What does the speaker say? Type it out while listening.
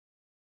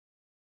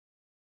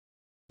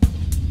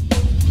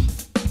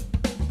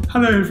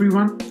Hello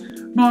everyone,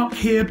 Mark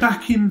here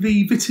back in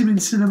the Vitamin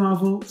Cinema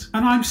Vault,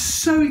 and I'm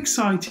so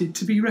excited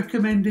to be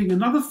recommending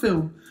another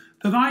film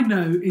that I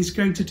know is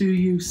going to do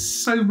you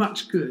so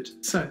much good.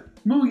 So,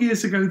 more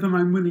years ago than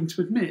I'm willing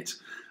to admit,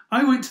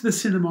 I went to the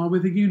cinema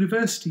with a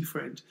university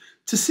friend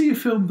to see a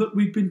film that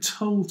we'd been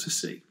told to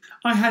see.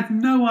 I had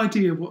no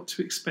idea what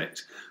to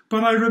expect,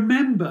 but I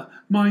remember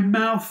my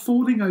mouth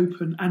falling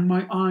open and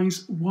my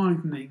eyes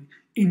widening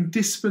in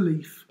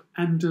disbelief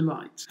and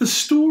delight. The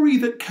story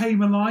that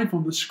came alive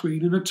on the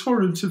screen in a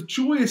torrent of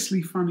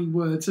joyously funny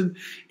words and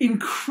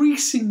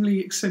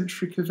increasingly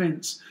eccentric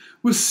events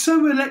was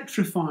so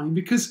electrifying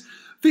because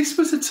this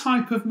was a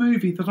type of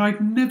movie that I'd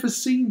never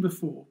seen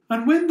before.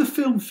 And when the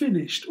film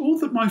finished, all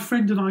that my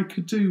friend and I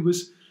could do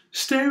was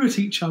stare at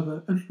each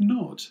other and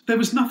nod. There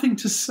was nothing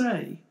to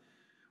say.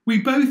 We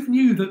both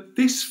knew that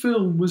this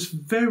film was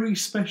very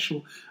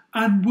special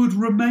and would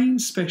remain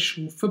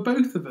special for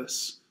both of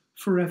us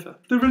forever.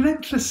 The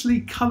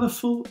relentlessly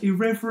colourful,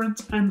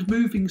 irreverent and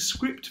moving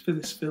script for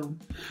this film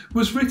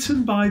was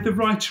written by the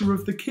writer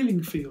of The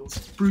Killing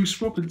Fields,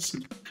 Bruce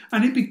Robinson,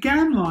 and it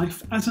began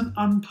life as an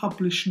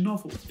unpublished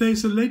novel.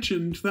 There's a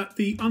legend that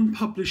the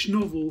unpublished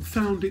novel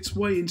found its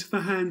way into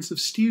the hands of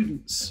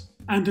students,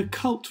 and a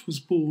cult was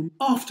born.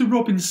 After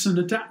Robinson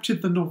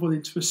adapted the novel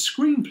into a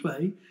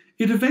screenplay,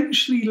 it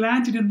eventually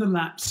landed in the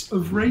laps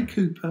of Ray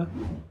Cooper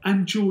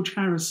and George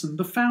Harrison,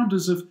 the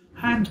founders of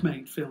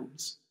Handmade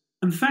Films.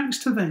 And thanks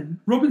to them,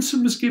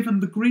 Robinson was given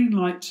the green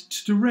light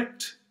to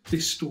direct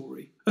this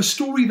story, a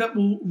story that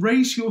will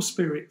raise your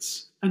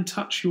spirits and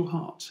touch your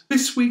heart.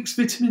 This week's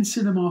Vitamin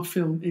Cinema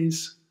film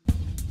is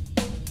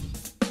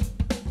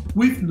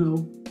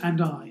Withnail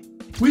and I.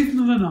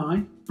 Withnail and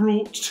I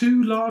brought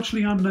two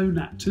largely unknown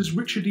actors,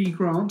 Richard E.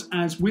 Grant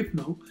as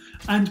Withnail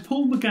and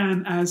Paul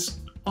McGann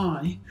as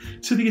I,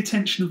 to the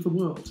attention of the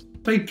world.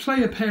 They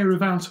play a pair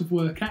of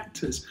out-of-work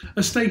actors,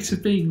 a state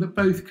of being that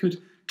both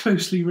could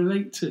closely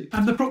relate to,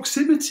 and the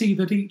proximity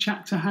that each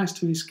actor has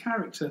to his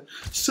character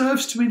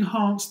serves to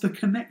enhance the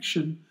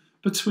connection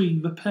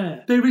between the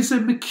pair. There is a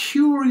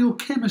mercurial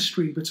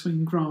chemistry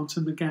between Grant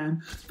and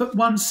McGann that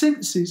one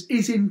senses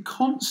is in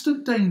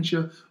constant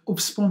danger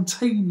of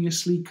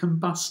spontaneously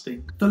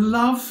combusting. The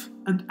love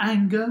and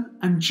anger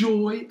and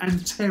joy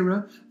and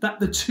terror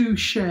that the two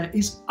share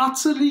is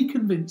utterly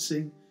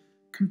convincing,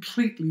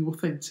 completely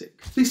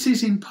authentic. This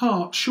is in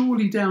part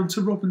surely down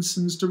to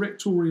Robinson's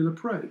directorial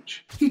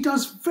approach. He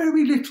does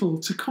very little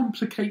to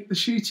complicate the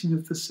shooting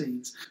of the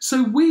scenes,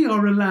 so we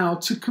are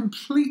allowed to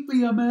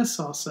completely immerse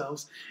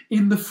ourselves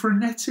in the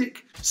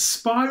frenetic,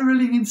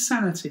 spiralling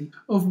insanity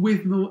of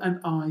Withnail and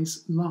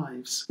I's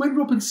lives. When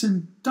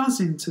Robinson does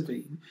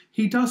intervene,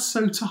 he does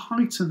so to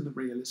heighten the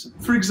realism.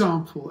 For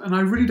example, and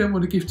I really don't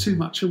want to give too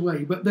much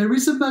away, but there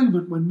is a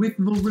moment when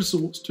Withnail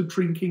resorts to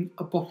drinking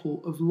a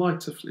bottle of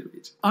lighter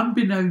fluid.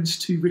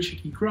 Unbeknownst to Richard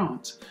E.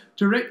 Grant,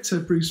 director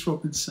Bruce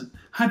Robinson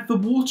had the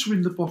water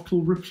in the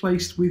bottle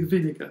replaced with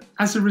vinegar.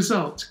 As a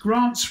result,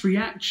 Grant's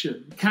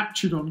reaction,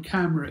 captured on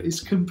camera,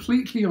 is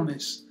completely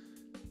honest,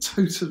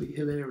 totally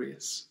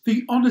hilarious.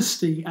 The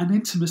honesty and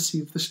intimacy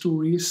of the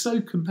story is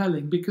so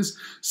compelling because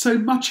so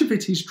much of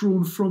it is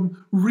drawn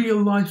from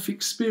real-life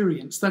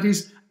experience that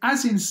is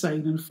as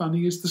insane and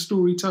funny as the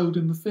story told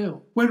in the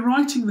film. When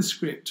writing the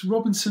script,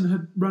 Robinson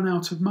had run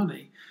out of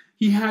money.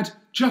 He had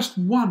just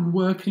one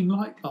working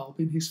light bulb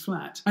in his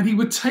flat, and he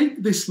would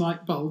take this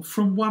light bulb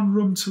from one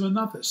room to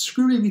another,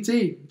 screwing it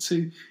in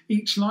to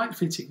each light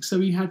fitting so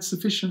he had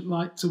sufficient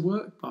light to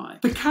work by.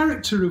 The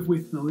character of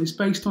Withnail is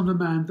based on a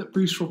man that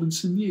Bruce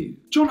Robinson knew,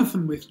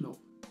 Jonathan Withnail,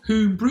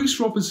 whom Bruce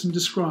Robinson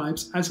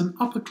describes as an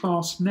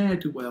upper-class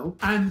ne'er-do-well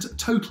and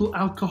total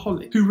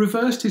alcoholic who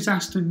reversed his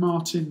Aston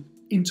Martin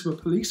into a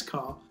police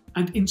car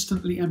and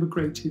instantly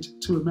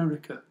emigrated to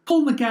America.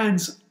 Paul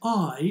McGann's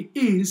I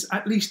is,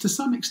 at least to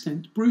some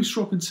extent, Bruce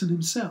Robinson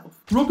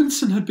himself.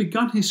 Robinson had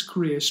begun his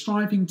career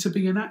striving to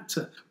be an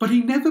actor, but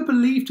he never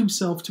believed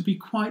himself to be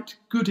quite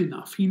good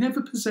enough. He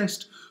never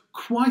possessed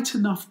quite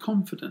enough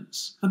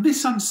confidence. And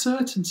this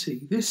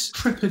uncertainty, this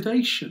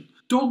trepidation,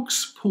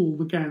 dogs Paul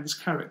McGann's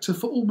character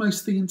for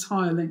almost the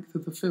entire length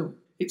of the film.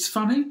 It's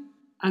funny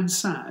and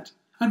sad.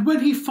 And when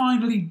he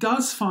finally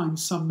does find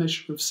some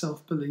measure of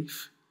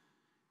self-belief,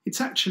 it's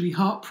actually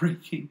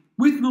heartbreaking.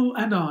 Withnail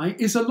and I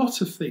is a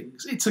lot of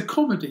things. It's a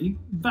comedy,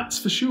 that's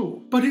for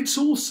sure, but it's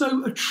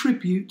also a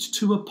tribute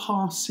to a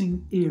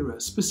passing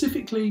era,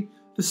 specifically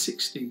the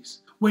 60s,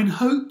 when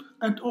hope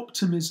and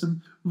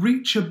optimism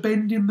reach a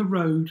bend in the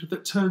road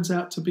that turns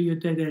out to be a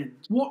dead end.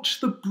 Watch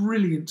the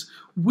brilliant,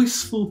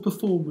 wistful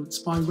performance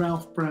by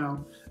Ralph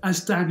Brown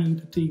as Danny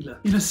the dealer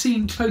in a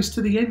scene close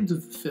to the end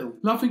of the film,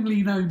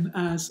 lovingly known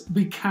as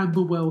the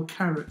Camberwell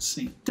carrot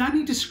scene.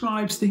 Danny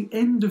describes the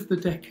end of the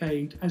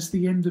decade as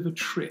the end of a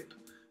trip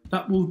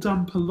that will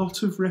dump a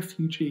lot of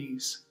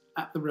refugees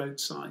at the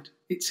roadside.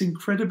 It's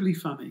incredibly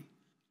funny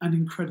and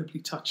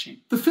incredibly touching.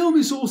 The film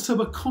is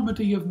also a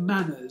comedy of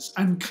manners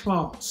and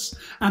class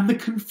and the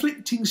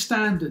conflicting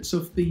standards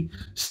of the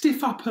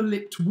stiff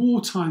upper-lipped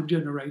wartime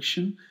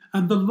generation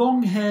and the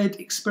long-haired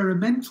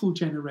experimental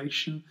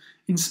generation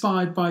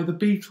inspired by the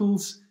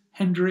Beatles,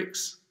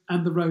 Hendrix,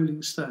 and the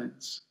Rolling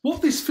Stones.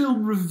 What this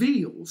film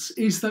reveals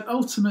is that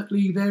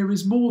ultimately there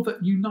is more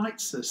that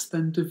unites us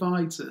than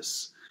divides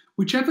us.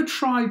 Whichever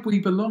tribe we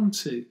belong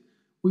to,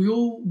 we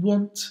all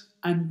want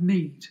and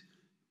need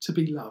to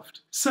be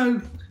loved.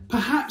 So,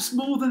 perhaps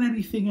more than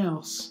anything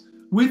else,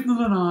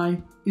 Withnail and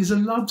I is a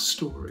love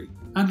story.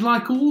 And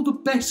like all the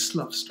best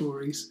love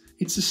stories,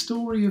 it's a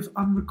story of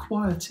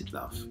unrequited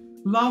love.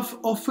 Love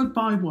offered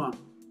by one,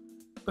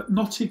 but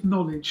not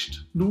acknowledged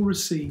nor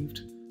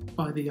received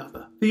by the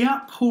other. The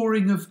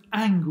outpouring of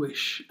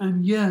anguish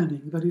and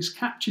yearning that is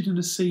captured in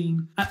a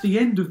scene at the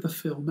end of the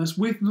film as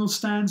Withnail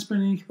stands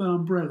beneath the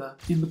umbrella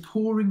in the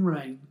pouring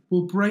rain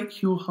will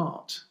break your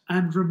heart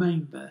and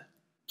remain there.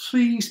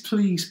 Please,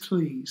 please,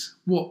 please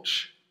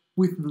watch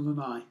Withnail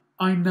and I.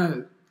 I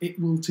know it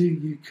will do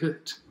you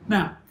good.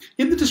 Now,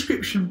 in the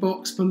description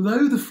box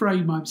below the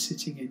frame I'm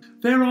sitting in,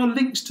 there are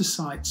links to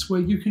sites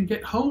where you can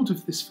get hold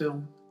of this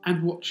film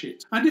and watch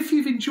it. And if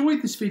you've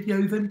enjoyed this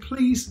video, then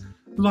please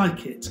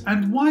like it.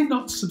 And why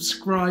not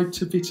subscribe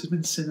to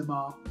Vitamin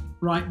Cinema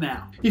right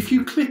now? If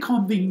you click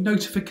on the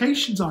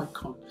notifications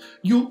icon,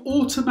 you'll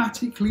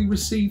automatically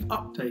receive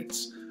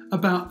updates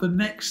about the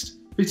next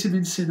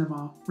Vitamin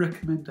Cinema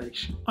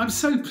recommendation. I'm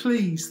so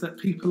pleased that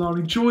people are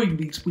enjoying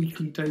these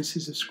weekly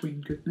doses of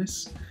screen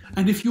goodness.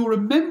 And if you're a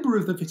member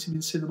of the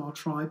Vitamin Cinema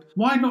tribe,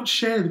 why not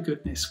share the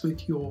goodness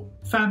with your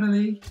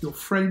family, your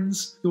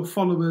friends, your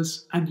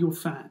followers, and your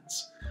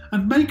fans?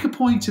 And make a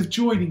point of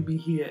joining me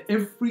here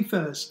every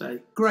Thursday.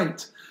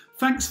 Great.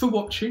 Thanks for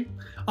watching.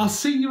 I'll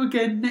see you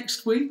again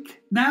next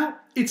week. Now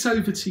it's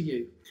over to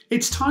you.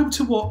 It's time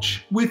to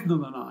watch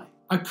Withnail and I.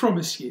 I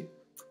promise you,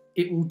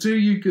 it will do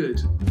you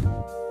good.